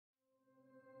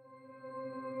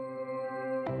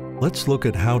Let's look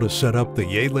at how to set up the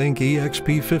Yealink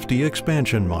EXP50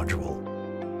 expansion module.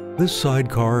 This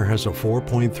sidecar has a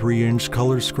 4.3-inch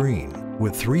color screen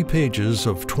with 3 pages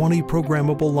of 20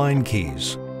 programmable line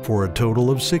keys for a total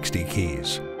of 60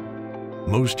 keys.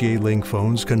 Most Yealink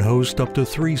phones can host up to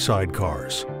 3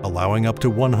 sidecars, allowing up to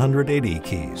 180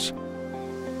 keys.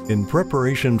 In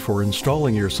preparation for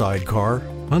installing your sidecar,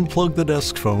 unplug the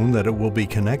desk phone that it will be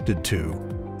connected to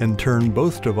and turn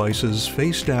both devices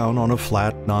face down on a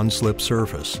flat, non-slip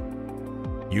surface.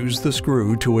 Use the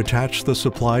screw to attach the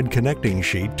supplied connecting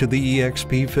sheet to the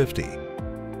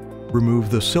EXP50.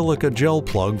 Remove the silica gel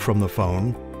plug from the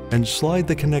phone and slide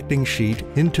the connecting sheet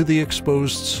into the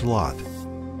exposed slot.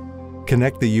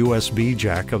 Connect the USB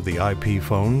jack of the IP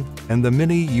phone and the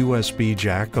mini USB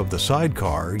jack of the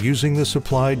sidecar using the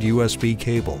supplied USB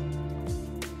cable.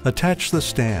 Attach the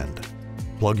stand,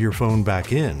 plug your phone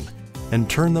back in, and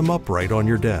turn them upright on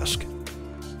your desk.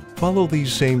 Follow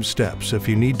these same steps if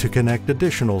you need to connect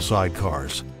additional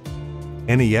sidecars.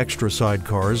 Any extra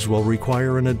sidecars will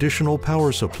require an additional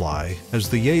power supply, as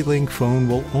the Yealink phone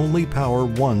will only power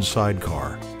one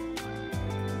sidecar.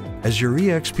 As your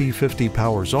EXP50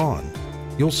 powers on,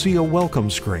 you'll see a welcome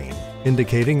screen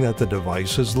indicating that the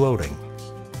device is loading.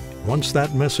 Once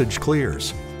that message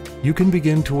clears, you can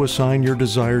begin to assign your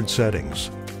desired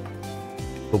settings.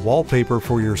 The wallpaper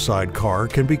for your sidecar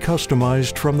can be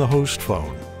customized from the host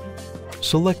phone.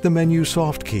 Select the menu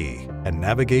soft key and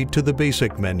navigate to the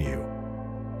basic menu.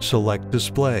 Select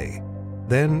Display,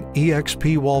 then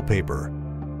EXP Wallpaper.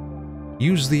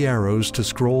 Use the arrows to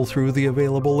scroll through the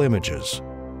available images.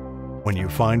 When you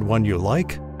find one you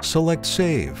like, select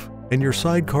Save, and your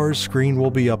sidecar's screen will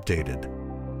be updated.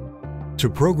 To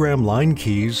program line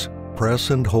keys, press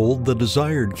and hold the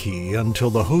desired key until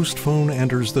the host phone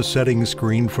enters the settings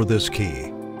screen for this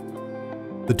key.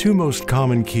 The 2 most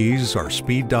common keys are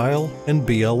speed dial and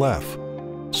BLF,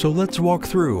 so let's walk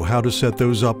through how to set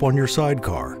those up on your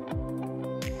sidecar.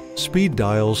 Speed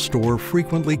dials store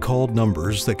frequently called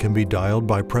numbers that can be dialed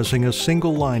by pressing a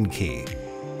single line key.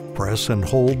 Press and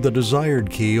hold the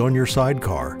desired key on your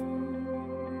sidecar.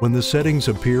 When the settings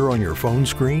appear on your phone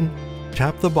screen,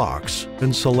 tap the box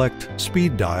and select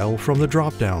Speed Dial from the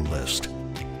drop-down list.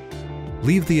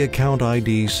 Leave the account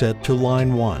ID set to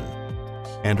line 1.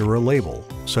 Enter a label,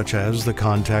 such as the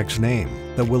contact's name,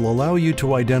 that will allow you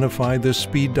to identify this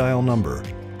speed dial number.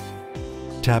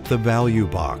 Tap the value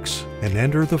box and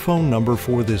enter the phone number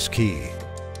for this key.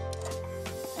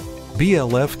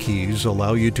 BLF keys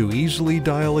allow you to easily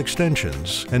dial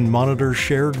extensions and monitor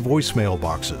shared voicemail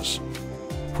boxes.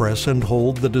 Press and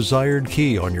hold the desired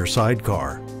key on your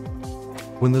sidecar.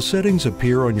 When the settings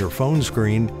appear on your phone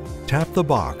screen, tap the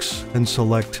box and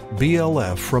select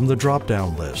BLF from the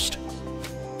drop-down list.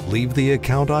 Leave the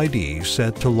account ID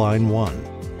set to line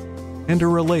 1.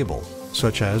 Enter a label,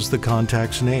 such as the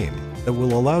contact's name, that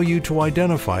will allow you to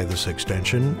identify this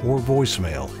extension or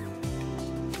voicemail.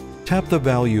 Tap the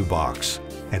value box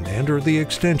and enter the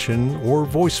extension or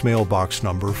voicemail box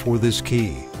number for this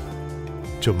key.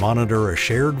 To monitor a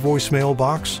shared voicemail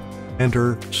box,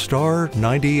 enter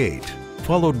 *98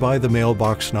 followed by the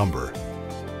mailbox number.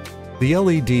 The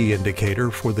LED indicator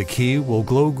for the key will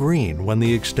glow green when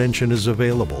the extension is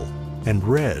available and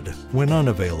red when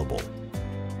unavailable.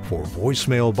 For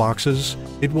voicemail boxes,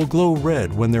 it will glow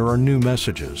red when there are new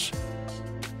messages.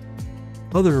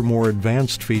 Other more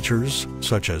advanced features,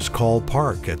 such as call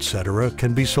park, etc.,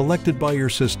 can be selected by your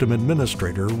system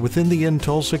administrator within the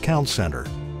Intulse Account Center.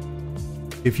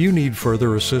 If you need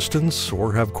further assistance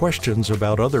or have questions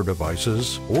about other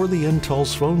devices or the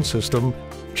Intulse phone system,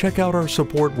 check out our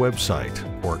support website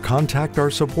or contact our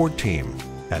support team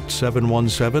at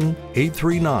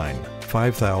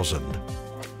 717-839-5000.